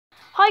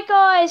Hi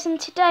guys, and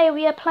today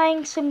we are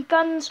playing some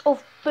Guns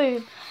of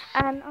Boom,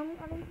 and I'm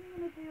going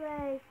to do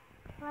a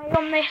play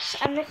on this,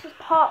 and this is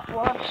part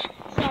 1.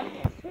 So I'm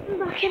sitting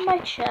back in my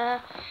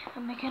chair,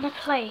 and we're going to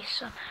play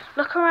some.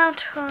 Look around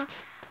her.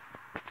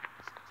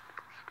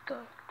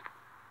 Go.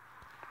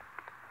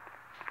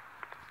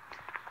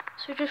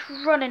 So we're just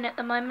running at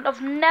the moment.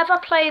 I've never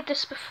played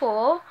this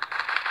before.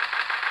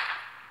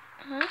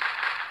 Huh?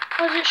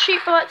 Oh, does it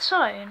shoot by its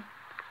own?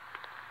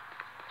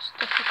 It's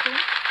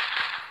difficult.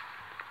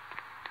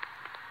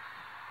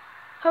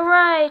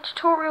 Hooray!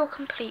 Tutorial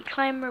complete.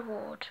 Claim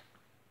reward.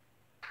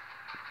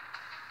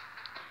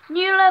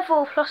 New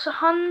level plus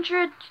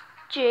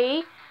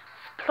 100G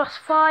plus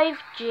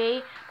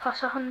 5G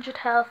plus 100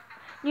 health.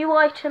 New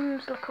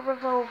items like a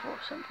revolver or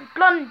something.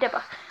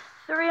 Blunderbuss.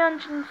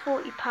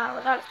 340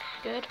 power. That looks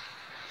good.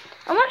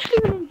 I'm actually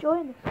really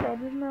enjoying this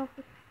game even though I've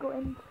just got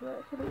into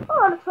it.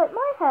 Oh, it looks like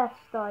my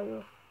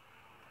hairstyle.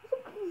 It's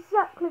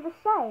exactly the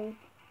same.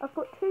 I've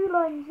got 2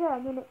 lines there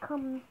and then it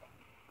comes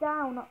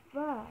down up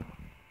there.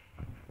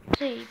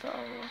 See, but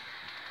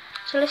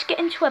so let's get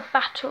into a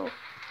battle.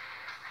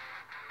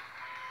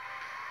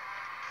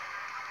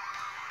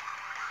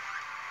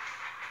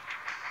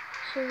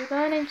 So we're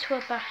going into a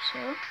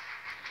battle.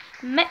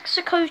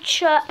 Mexico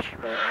church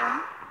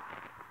building.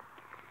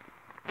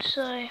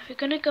 So we're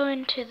gonna go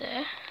into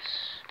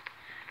this.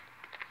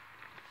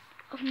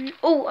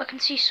 Oh, I can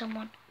see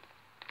someone.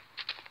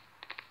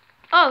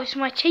 Oh, it's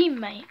my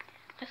teammate.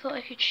 I thought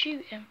I could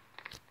shoot him.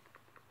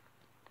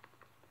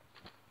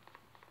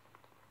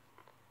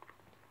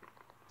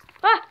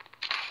 Ah!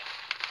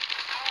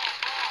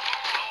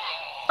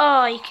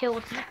 Oh, he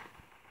killed me.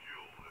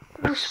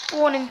 We'll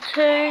spawn in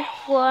 2,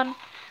 1,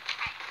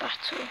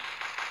 battle.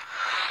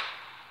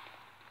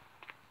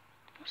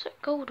 What's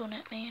that gold on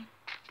it mean?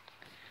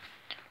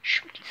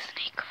 Shh, we can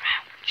sneak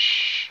around.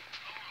 Shh.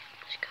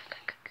 Let's go, go,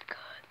 go, go, go.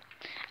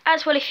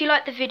 As well, if you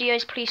like the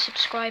videos, please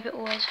subscribe. It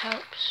always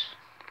helps.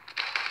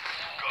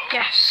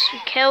 Yes, we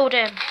killed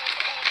him.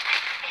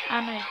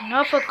 And there's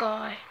another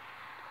guy.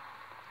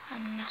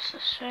 And that's the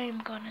same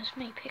gun as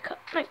me. Pick up.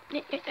 No,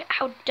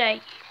 how dare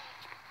you?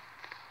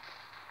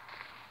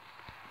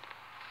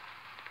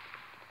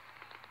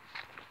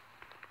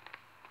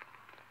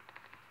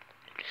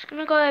 Just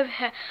gonna go over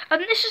here.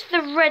 And this is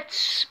the red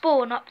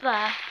spawn up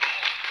there.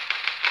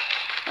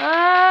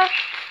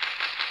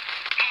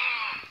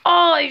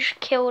 Oh, he just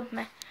killed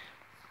me.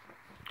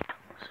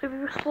 So we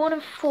respawn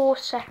in 4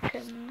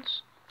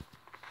 seconds.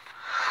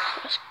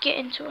 So let's get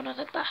into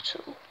another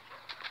battle.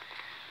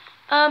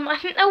 I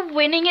think they're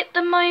winning at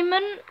the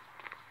moment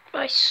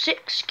by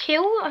 6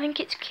 kills. I think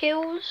it's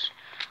kills.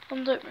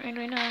 I don't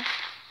really know.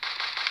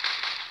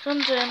 So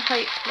I'm doing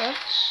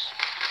hopeless.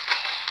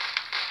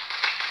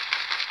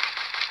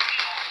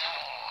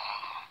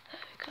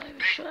 There we go,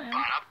 we shot him.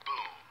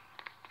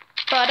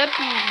 Bada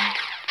boom.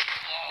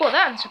 Oh,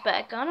 that one's a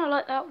better gun. I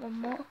like that one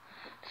more.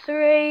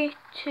 3,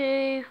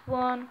 2,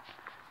 1.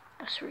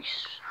 Let's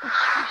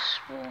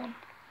respawn.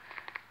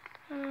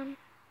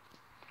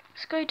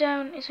 Let's go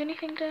down. Is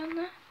anything down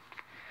there?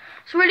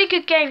 It's a really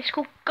good game. It's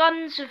called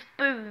Guns of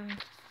Boom.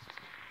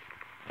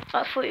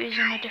 I thought it was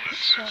on a different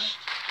side.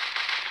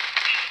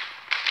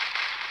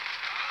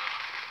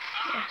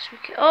 Yes, we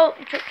can. Oh,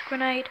 he dropped a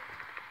grenade.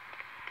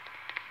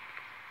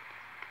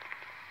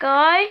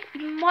 Guy,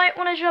 you might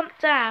want to jump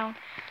down.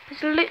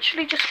 He's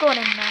literally just gone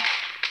in there.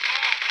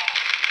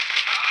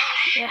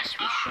 Yes,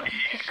 we shot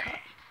him. Pick up.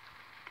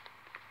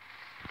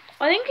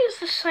 I think it's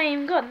the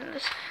same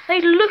gun.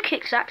 They look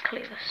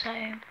exactly the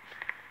same.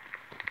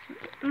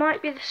 It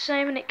might be the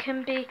same, and it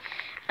can be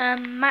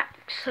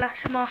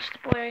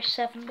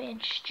Max/Masterboy07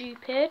 being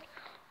stupid,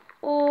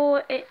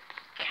 or it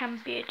can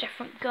be a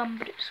different gun,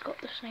 but it's got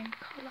the same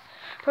colour.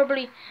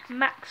 Probably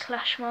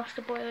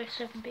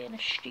Max/Masterboy07 being a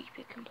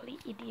stupid,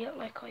 complete idiot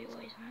like I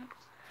always am.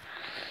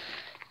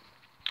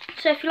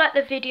 So if you like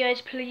the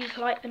videos, please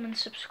like them and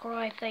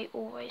subscribe. They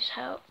always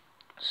help.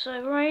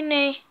 So we're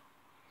only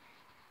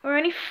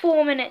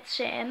 4 minutes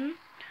in.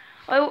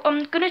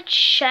 I'm gonna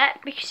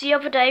check because the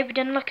other day we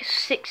done like a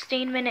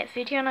 16-minute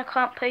video and I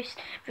can't post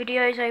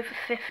videos over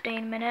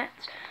 15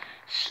 minutes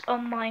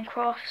on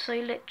Minecraft. So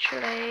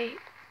literally,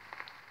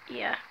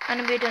 yeah.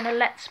 And we're doing a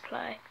let's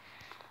play.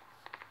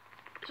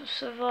 It's a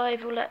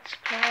survival let's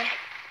play.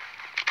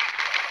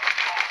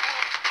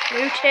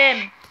 Shoot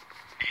him.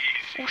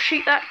 We'll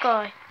shoot that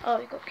guy. Oh,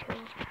 he got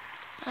killed.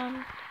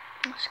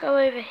 Let's go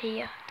over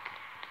here.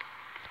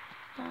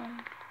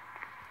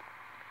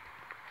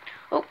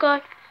 Oh,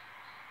 guy.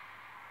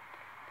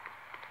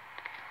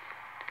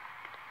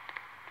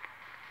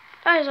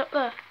 Oh, he's up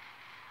there.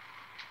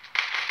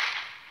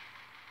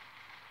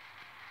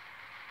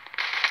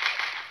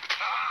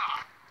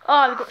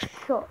 Oh, we got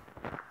shot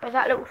by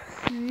that little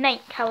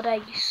snake. How dare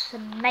you,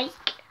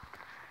 snake?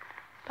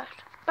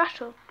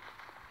 Battle.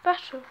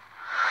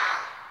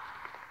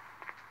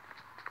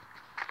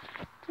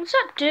 What's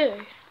that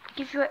do?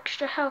 Give you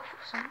extra health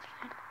or something?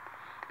 I'm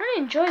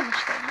really enjoying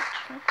this game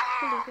actually.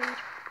 It's really good.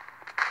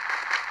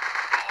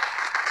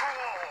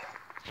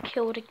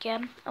 killed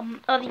again.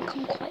 I think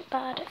I'm quite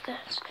bad at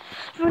this.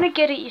 If you want to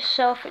get it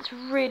yourself, it's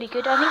really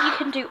good. I think you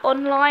can do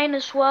online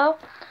as well.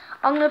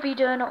 I'm going to be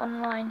doing it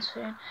online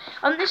soon.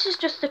 This is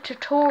just the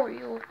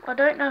tutorial. I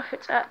don't know if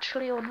it's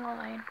actually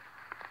online.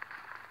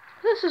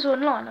 If this is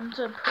online, I'm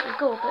doing pretty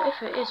good, but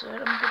if it isn't,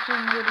 I'm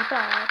doing really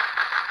bad.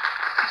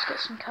 Let's get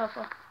some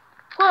cover.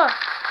 Whoa!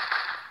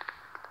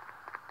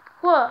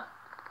 Whoa!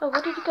 Oh,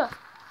 where did he go?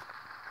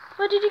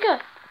 Where did he go?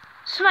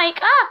 Snake!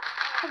 Ah!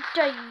 How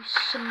dare you,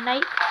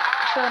 snake,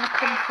 trying to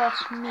come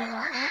past me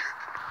like that.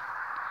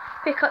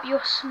 Pick up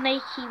your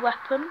snaky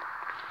weapon.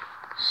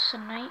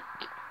 Snake.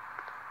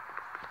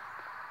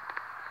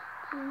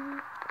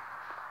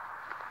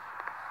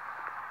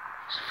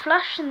 It's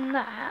flashing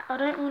that. I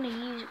don't want to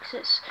use it because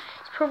it's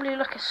probably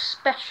like a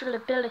special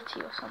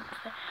ability or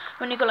something.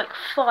 When you got like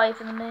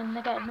 5 of them in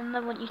the game, then they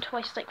want you to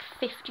waste like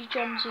 50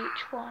 gems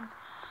each one.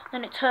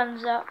 Then it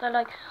turns out they're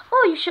like,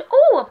 oh, you should,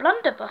 oh, a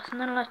blunderbuss.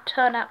 And then they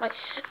turn out like,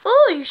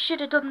 oh, you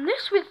should have done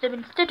this with them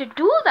instead of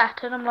do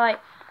that. And I'm like,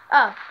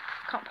 oh,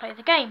 can't play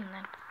the game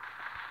then.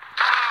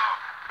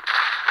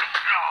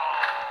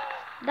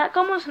 That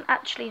gun wasn't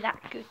actually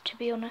that good, to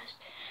be honest.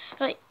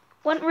 Like,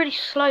 went really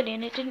slowly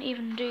and it didn't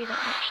even do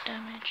that much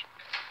damage.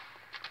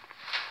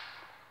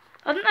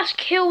 I think that's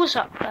kills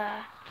up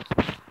there.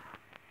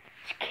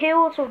 It's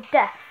kills or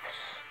deaths.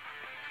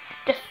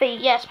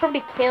 Defeat, yeah, it's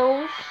probably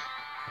kills.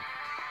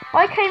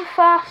 I came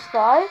first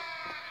though.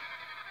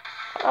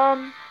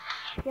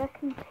 Yeah,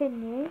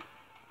 continue.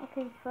 I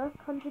came first,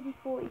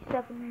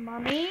 147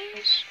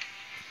 monies.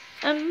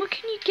 What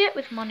can you get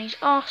with monies?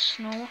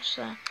 Arsenal, what's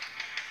that?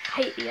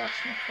 I hate the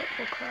Arsenal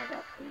football club,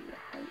 absolutely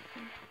hate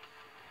them.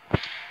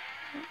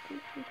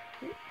 16,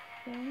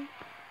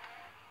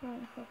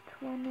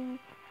 20,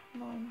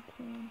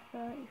 19,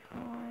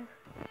 35,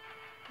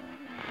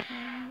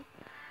 35.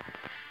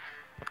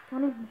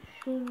 One of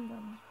machine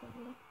guns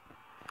probably.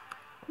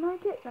 Can I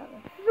get that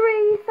one?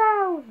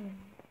 3,000!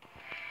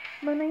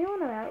 Money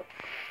on about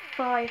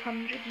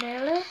 500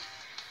 nearly.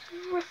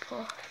 Rip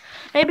off.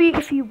 Maybe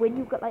if you win,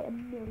 you'll get like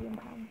 £1 million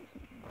or something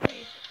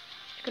crazy.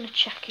 Just gonna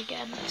check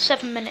again.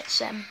 7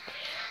 minutes in.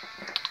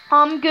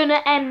 I'm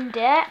gonna end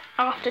it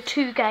after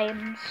 2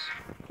 games.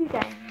 2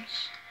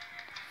 games.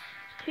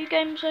 2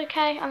 games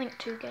okay? I think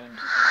 2 games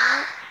is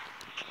alright.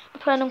 We're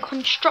playing on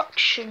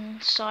construction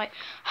site.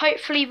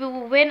 Hopefully we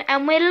will win,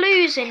 and we're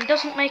losing.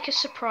 Doesn't make a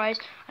surprise.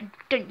 And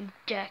don't you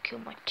dare kill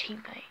my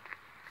teammate.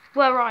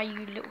 Where are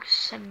you, little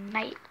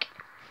snake?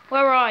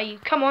 Where are you?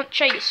 Come on,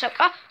 show yourself.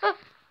 Ah!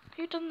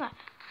 Who done that?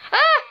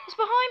 Ah! It's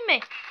behind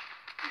me.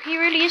 He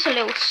really is a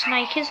little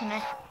snake, isn't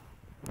he?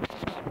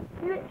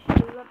 He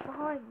literally went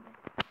behind me.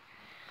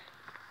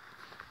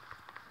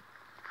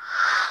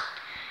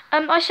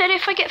 I said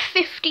if I get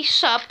 50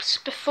 subs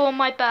before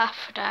my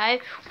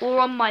birthday, or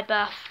on my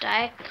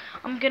birthday,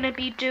 I'm going to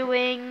be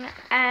doing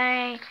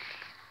a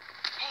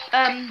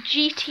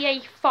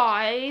GTA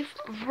 5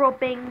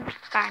 robbing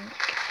bank.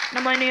 And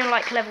I'm only on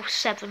like level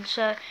 7,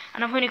 so,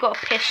 and I've only got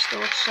a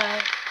pistol,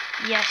 so,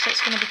 yeah, so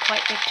it's going to be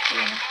quite big to be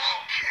honest.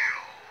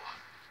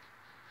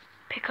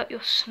 Pick up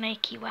your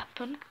snaky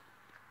weapon.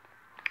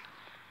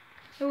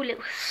 Oh,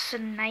 little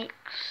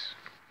snakes.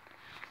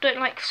 Don't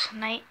like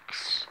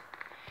snakes.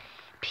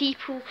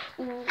 People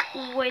will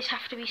always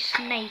have to be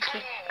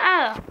snaky.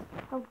 Ah!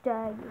 How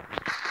dare you.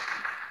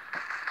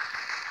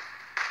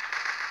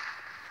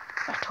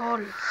 At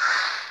all.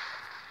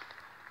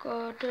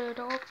 Go, go,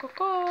 go, go,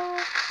 go.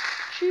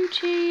 Shoot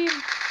him!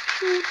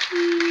 Shoot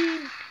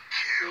him!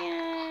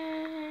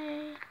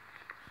 Yay!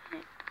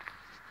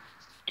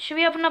 Should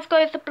we have another go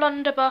with the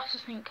blunderbuss? I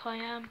think I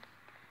am.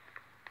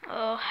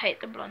 Oh, I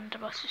hate the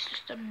blunderbuss. It's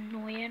just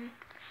annoying.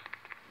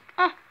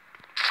 Ah!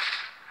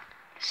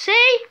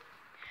 See?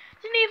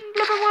 Didn't even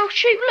blubber well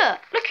shoot.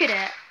 Look at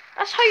it.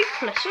 That's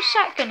hopeless. What's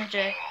that gonna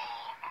do?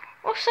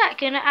 What's that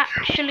gonna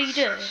actually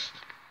do?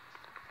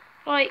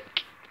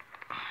 Like,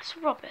 it's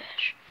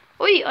rubbish.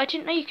 Oi, I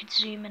didn't know you could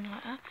zoom in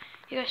like that.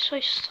 You go so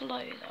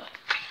slow though.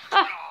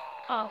 Ah!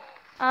 Oh.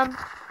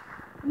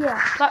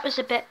 Yeah, that was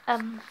a bit,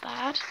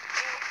 bad.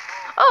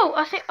 Oh,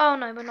 I think, oh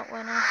no, we're not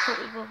winning. I thought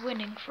we were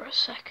winning for a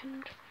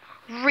second.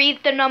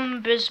 Read the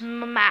numbers,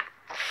 Max.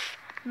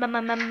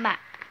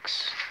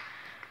 Max.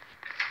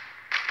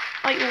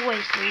 I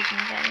always lose in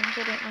games,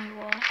 I don't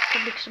know why.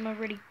 Probably because I'm a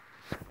really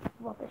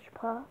rubbish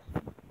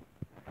person.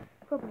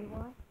 Probably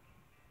why.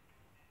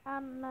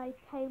 And I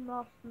came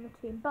last on the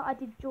team, but I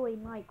did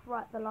join like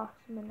right at the last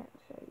minute,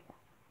 so yeah.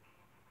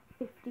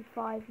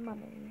 55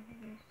 money.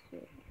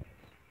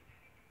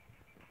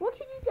 What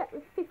can you get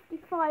with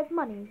 55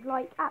 money?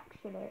 Like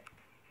actually?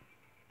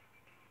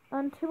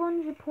 And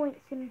 200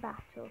 points in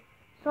battle.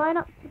 Sign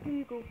up to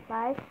Google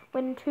Play,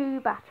 win 2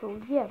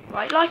 battles. Yeah,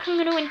 right, like I'm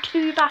gonna win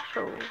 2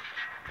 battles.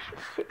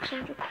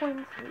 600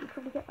 coins, you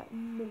probably get like $1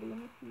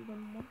 million if you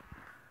win one.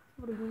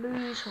 Probably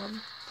lose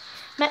one.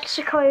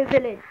 Mexico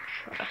Village.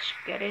 Let's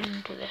get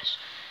into this.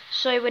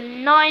 So we're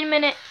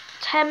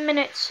 10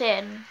 minutes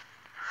in.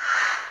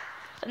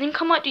 I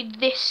think I might do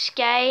this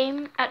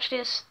game.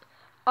 Actually,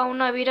 oh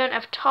no, we don't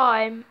have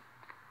time.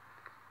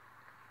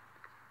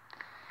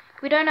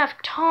 We don't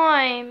have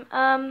time.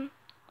 I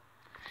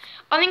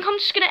think I'm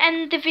just going to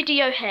end the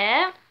video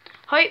here.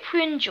 Hope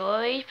you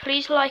enjoyed.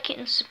 Please like it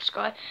and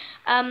subscribe.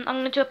 I'm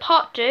going to do a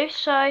part 2,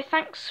 so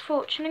thanks for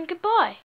watching and goodbye.